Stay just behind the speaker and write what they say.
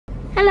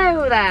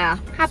Hello there.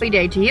 Happy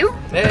day to you.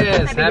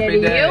 Yes,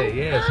 happy day.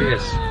 You. Yes,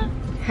 yes.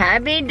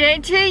 Happy day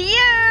to you.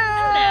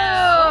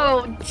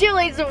 Hello.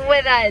 Julie's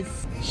with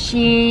us.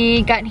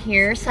 She got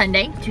here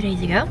Sunday, 2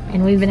 days ago,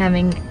 and we've been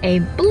having a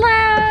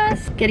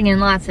blast, getting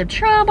in lots of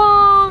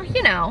trouble,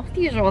 you know,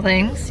 the usual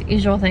things,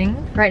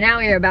 Right now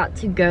we are about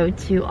to go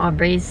to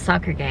Aubrey's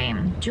soccer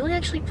game. Julie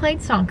actually played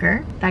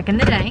soccer back in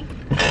the day.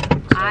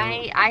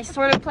 I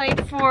sort of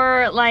played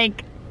for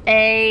like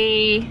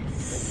a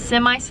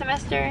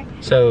semi-semester.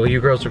 So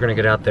you girls are gonna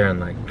get out there and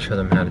like show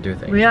them how to do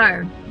things. We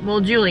are. Well,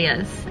 Julie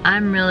is.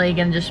 I'm really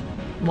gonna just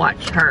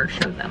watch her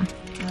show them.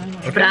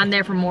 Okay. But I'm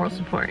there for moral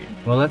support.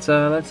 Well, let's do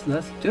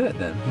it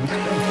then. Let's go.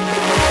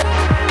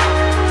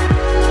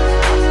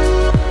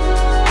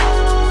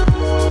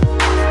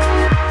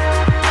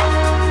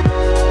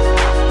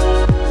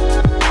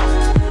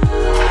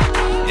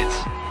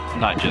 It's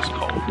not just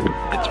cold,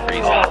 it's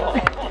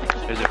freezing.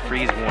 There's a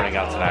freeze warning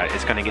out tonight.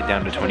 It's gonna get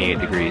down to 28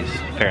 degrees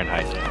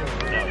Fahrenheit.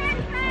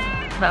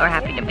 But we're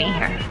happy to be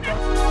here.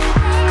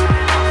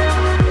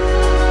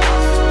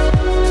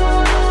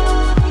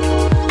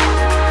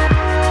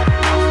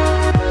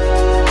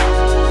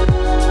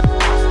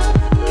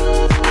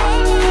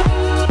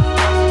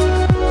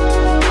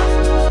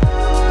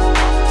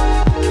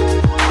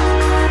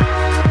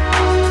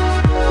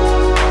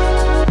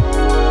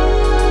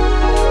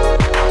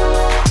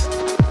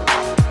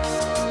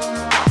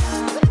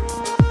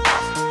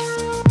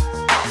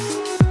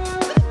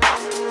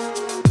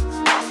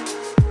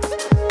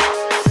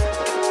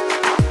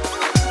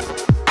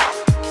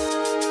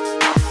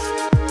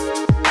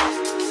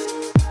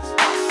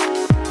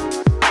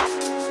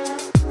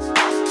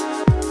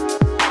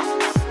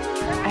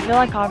 I feel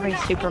like Aubrey's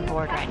super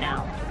bored right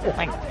now.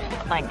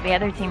 Like the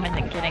other team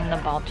isn't getting the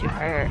ball to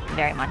her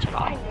very much at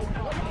all.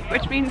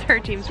 Which means her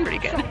team's pretty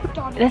good.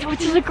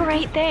 Which is a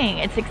great thing.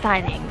 It's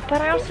exciting.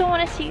 But I also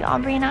want to see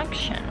Aubrey in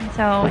action.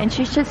 So, and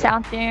she's just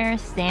out there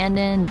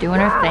standing,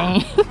 doing her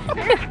thing.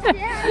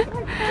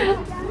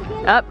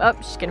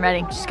 Up, she's getting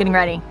ready. She's getting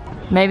ready.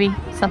 Maybe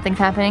something's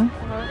happening.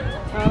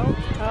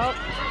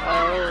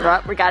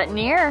 Oh, we got it in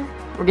the air.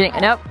 We're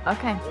getting, nope,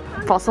 okay.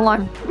 False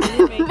alarm.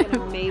 You make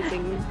an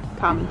amazing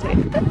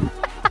commentator.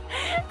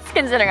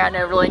 Considering I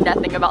know really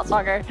nothing about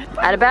soccer.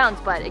 Out of bounds,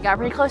 but it got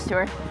pretty close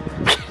to her.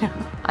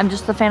 I'm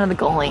just a fan of the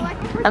goalie.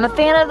 I'm a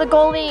fan of the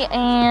goalie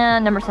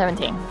and number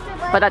 17.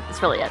 But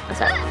that's really it.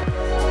 That's it.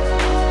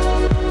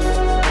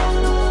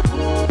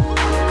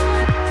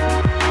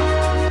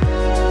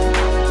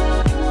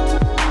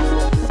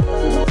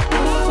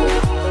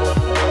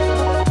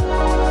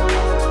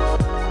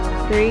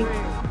 Three,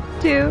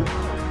 2,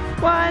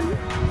 1.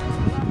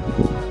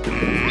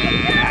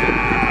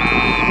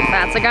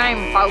 That's a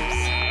game, folks.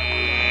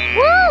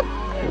 Woo!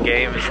 The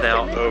game is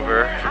now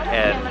over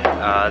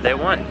and they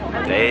won.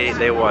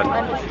 They won.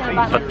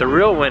 But the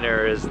real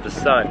winner is the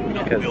sun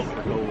because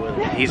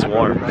he's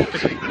warm.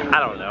 I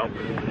don't know.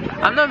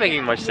 I'm not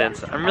making much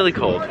sense. I'm really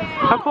cold.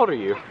 How cold are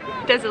you?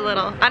 Does a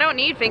little. I don't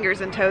need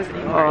fingers and toes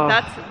anymore.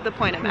 That's the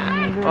point I'm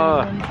at.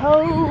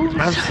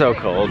 I'm so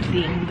cold.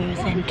 Fingers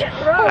and toes.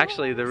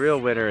 Actually, the real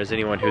winner is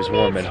anyone who's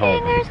warm at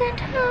home. Fingers and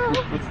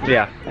toes.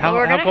 Yeah. How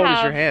cold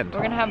is your hand?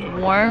 We're gonna have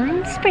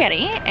warm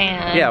spaghetti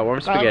and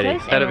warm spaghetti.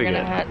 That'd be good.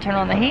 We're gonna turn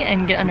on the heat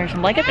and get under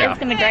some blankets. Yeah. It's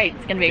gonna be great.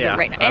 It's gonna be a good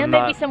right now. And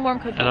maybe some warm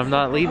cookies. And I'm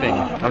not leaving.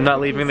 I'm not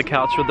leaving the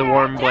couch with the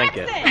warm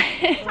blanket.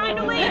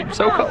 I'm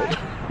so cold.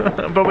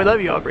 But we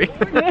love you, Aubrey.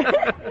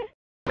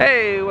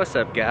 Hey, what's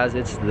up guys?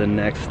 It's the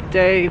next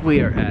day.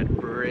 We are at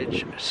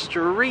Bridge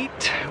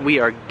Street. We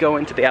are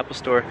going to the Apple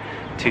Store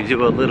to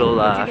do a little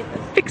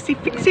fixie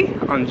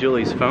on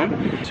Julie's phone.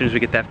 As soon as we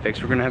get that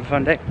fixed, we're gonna have a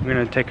fun day. We're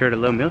gonna take her to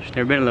Low Mill. She's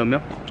never been to Low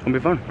Mill. It's gonna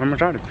be fun. I'm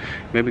excited.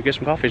 Maybe get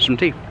some coffee and some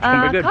tea. It's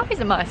gonna be good. Coffee's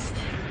a must.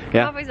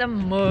 Yeah. Coffee's a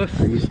must.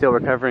 Are you still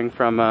recovering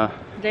from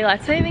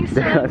Daylight savings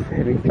time?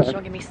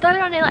 Don't get me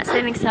started on daylight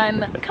savings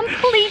time.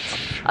 Complete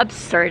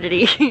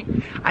absurdity.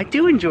 I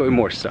do enjoy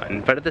more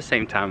sun, but at the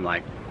same time,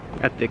 like,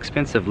 at the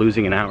expense of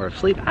losing an hour of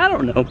sleep, I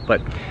don't know, but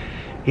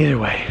either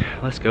way,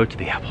 let's go to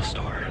the Apple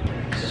Store.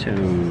 So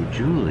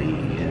Julie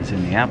is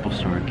in the Apple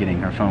Store getting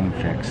her phone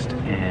fixed,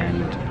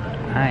 and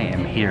I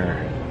am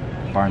here,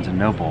 Barnes &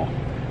 Noble,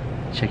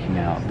 checking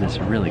out this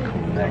really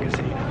cool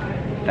magazine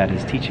that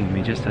is teaching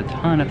me just a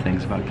ton of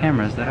things about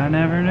cameras that I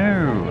never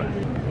knew.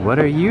 What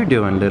are you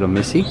doing, little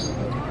missy?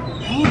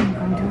 I'm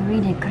going to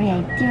read a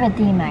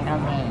creativity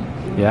magazine.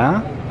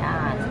 Yeah?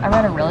 I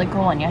read a really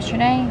cool one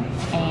yesterday,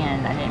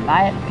 and I didn't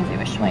buy it because it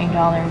was $20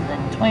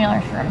 and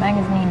 $20 for a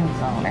magazine,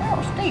 so they're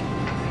so steep.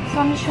 So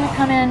I'm just gonna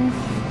come in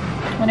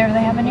whenever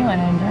they have a new one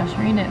and just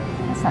read it.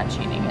 That's not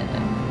cheating, is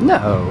it?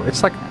 No,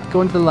 it's like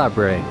going to the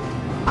library.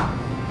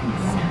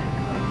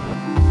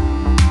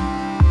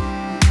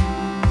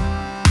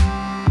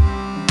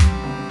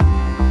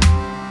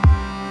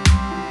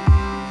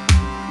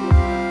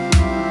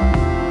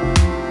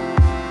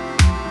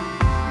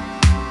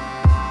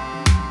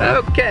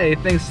 Okay,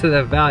 thanks to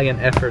the valiant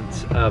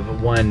efforts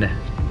of one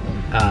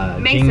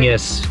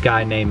genius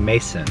guy named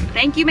Mason.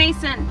 Thank you,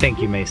 Mason. Thank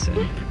you,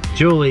 Mason.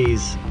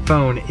 Julie's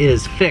phone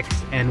is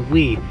fixed and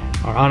we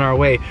are on our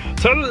way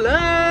to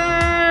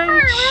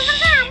lunch.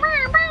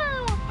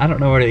 I don't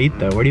know where to eat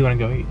though. Where do you want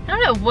to go eat? I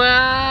don't know.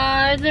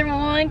 What is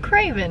everyone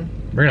craving?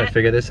 We're gonna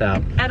figure this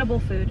out. Edible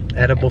food.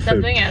 Edible food.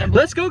 Something edible.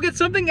 Let's go get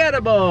something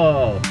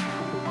edible.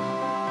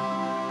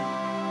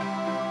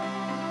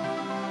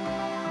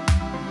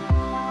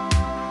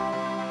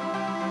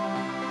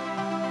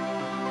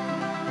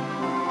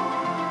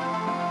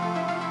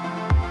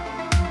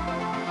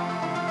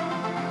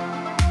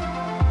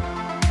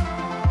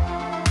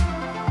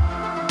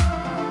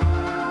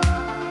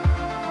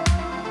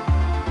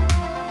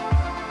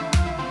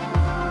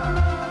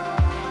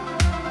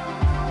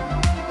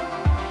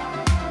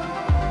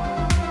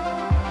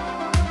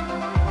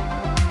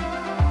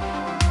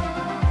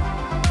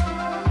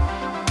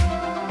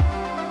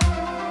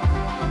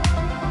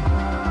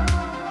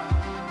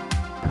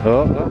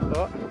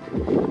 Oh.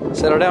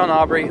 Settle down,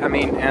 Aubrey. I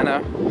mean,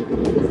 Anna.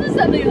 This is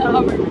something that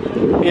Aubrey would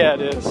do. Yeah,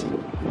 it is.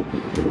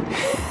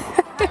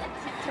 To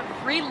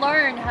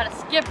relearn how to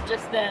skip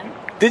just then.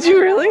 Did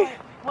you really?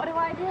 What do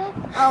I do?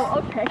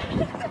 Oh, okay.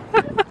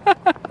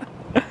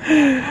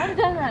 I haven't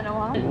done that in a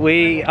while.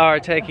 We are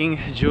taking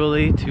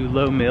Julie to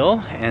Low Mill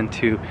and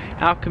to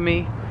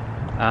Alchemy,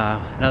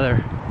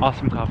 another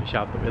awesome coffee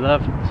shop that we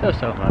love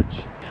so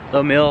much.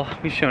 Low Mill,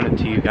 we've shown it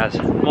to you guys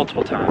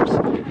multiple times,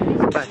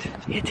 but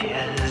it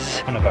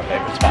is one of our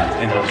favorite spots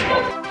in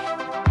Huntsville.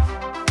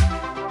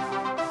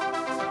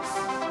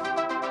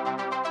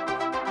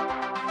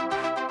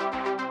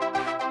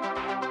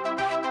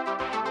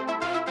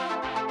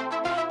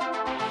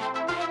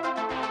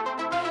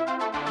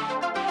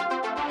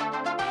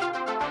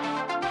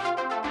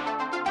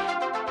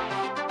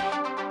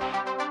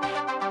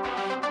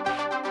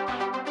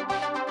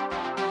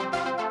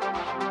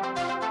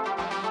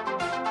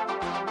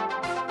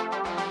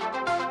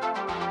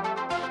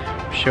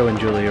 Showing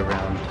Julie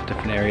around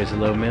different areas of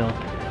Low Mill.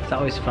 It's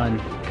always fun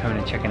coming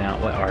and checking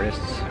out what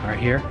artists are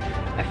here.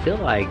 I feel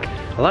like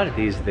a lot of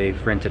these they've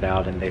rented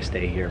out and they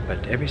stay here,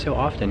 but every so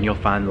often you'll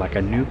find like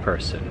a new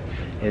person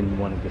in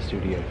one of the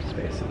studio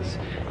spaces.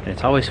 And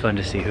it's always fun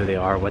to see who they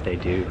are, what they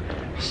do.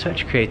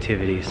 Such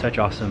creativity, such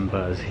awesome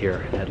buzz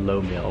here at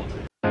Low Mill.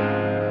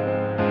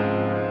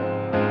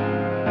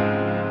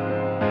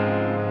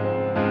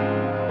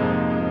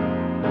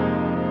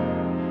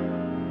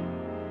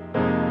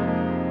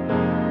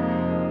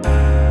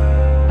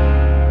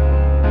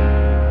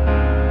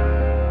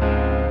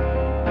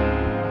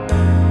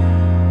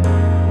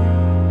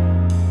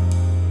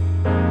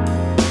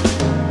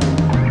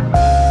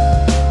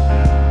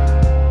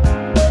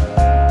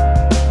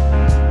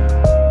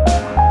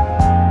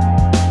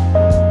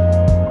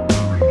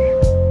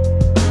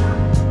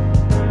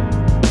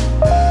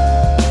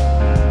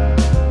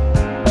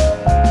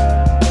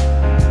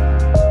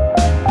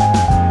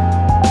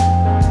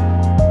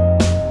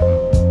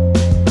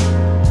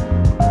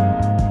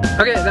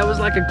 Okay, that was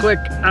like a quick,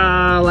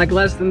 like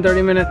less than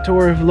 30-minute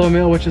tour of Low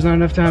Mill, which is not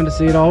enough time to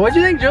see it all. What'd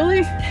you think, Julie?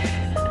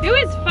 It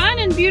was fun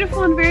and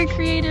beautiful and very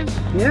creative.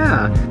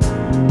 Yeah.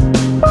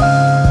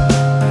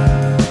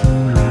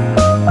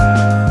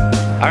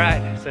 All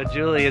right, so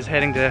Julie is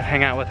heading to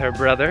hang out with her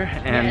brother,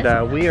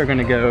 and we are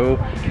gonna go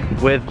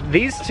with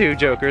these two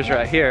jokers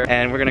right here,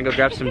 and we're gonna go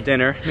grab some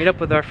dinner, meet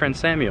up with our friend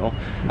Samuel,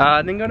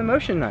 then go to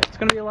Motion Night. It's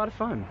gonna be a lot of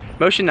fun.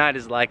 Motion Night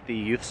is like the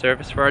youth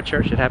service for our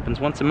church. It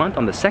happens once a month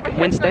on the second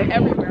Wednesday.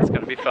 It's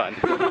gonna be fun.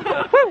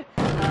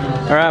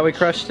 All right, we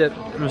crushed it.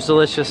 It was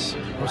delicious.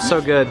 It was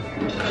so good.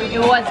 It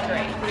was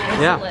great. It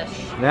was delicious.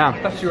 Yeah.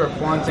 I thought you were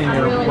flaunting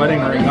your wedding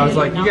ring. I was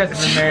like, you guys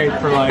have been married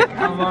for like,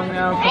 how long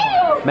now?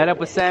 Met up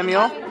with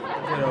Samuel.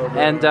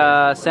 And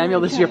Samuel,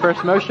 this is your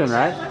first Motion,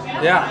 right?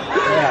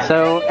 Yeah.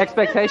 So,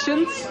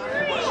 expectations?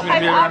 I'm gonna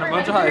be around a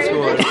bunch of high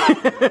schoolers.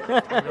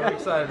 I'm really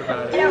excited about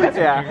it. It's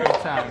gonna be a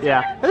good time.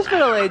 Yeah. There's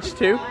middle age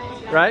too,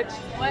 right?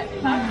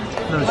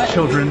 Those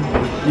children.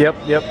 Yep.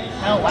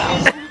 Oh, wow.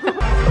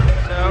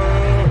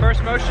 So,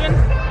 first Motion?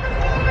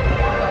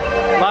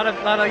 Lot of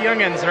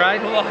youngins,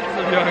 right? Lots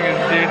of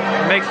youngins, dude.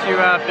 Makes you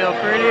feel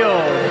pretty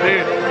old.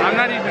 Dude, I'm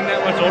not even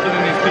that much older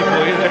than these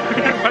people either.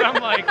 But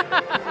I'm like,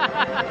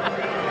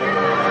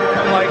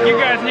 you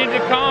guys need to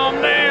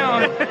calm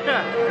down. And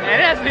it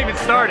hasn't even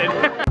started.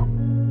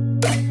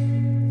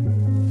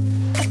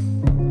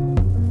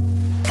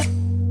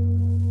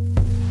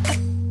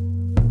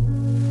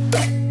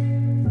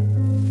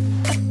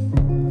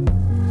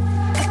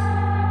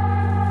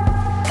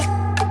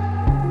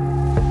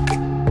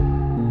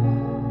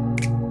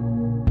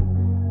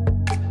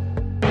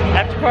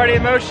 After party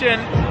in Motion.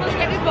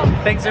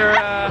 Things are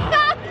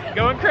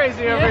going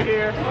crazy over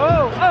here.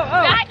 Oh.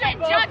 I can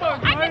juggle.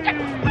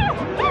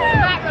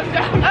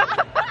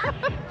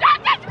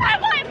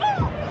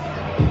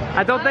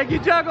 I don't think you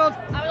juggled.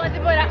 I would like to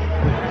point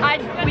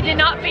out, we did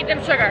not feed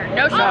them sugar.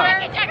 No sugar.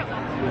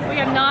 We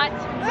have not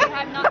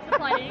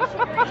supplied any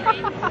sugar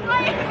treats.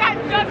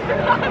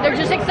 They're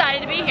just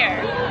excited to be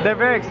here. They're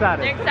very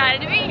excited. They're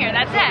excited to be here.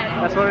 That's it.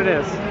 That's what it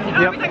is.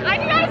 Yep. I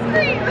need ice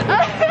cream.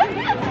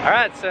 All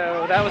right,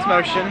 so that was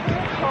Motion.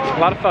 A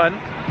lot of fun.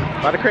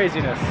 A lot of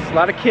craziness, a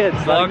lot of kids.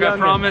 Vlog, I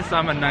promise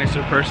I'm a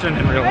nicer person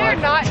in real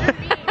life.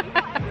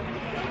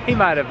 He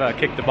might have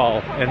kicked the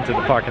ball into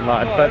the parking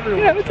lot, but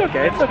yeah, it's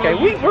okay. It's okay.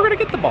 We're gonna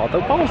get the ball. The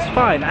ball's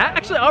fine.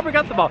 Actually, Aubrey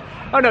got the ball.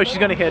 Oh no, she's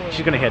gonna hit.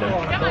 She's gonna hit him.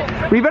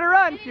 You better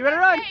run. You better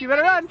run. You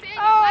better run.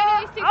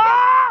 Oh!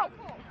 Oh!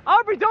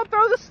 Aubrey, don't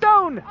throw the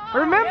stone.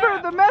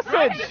 Remember the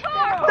message.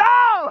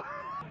 No!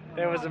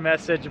 There was a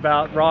message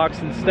about rocks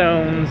and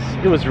stones.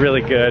 It was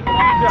really good.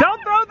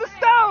 Don't throw the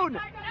stone.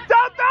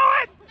 Don't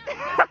throw it.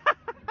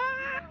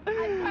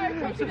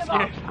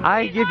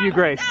 I give you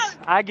grace.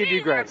 I give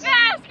you grace.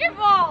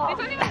 Basketball! It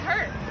doesn't even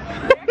hurt.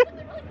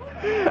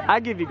 I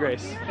give you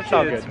grace. It's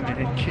all good.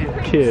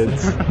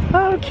 Kids.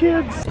 Oh,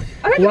 kids.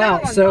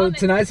 Wow, so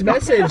tonight's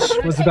message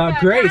was about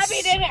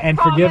grace and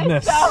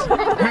forgiveness.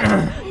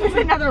 There's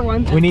another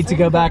one. We need to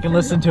go back and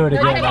listen to it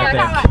again,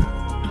 I think.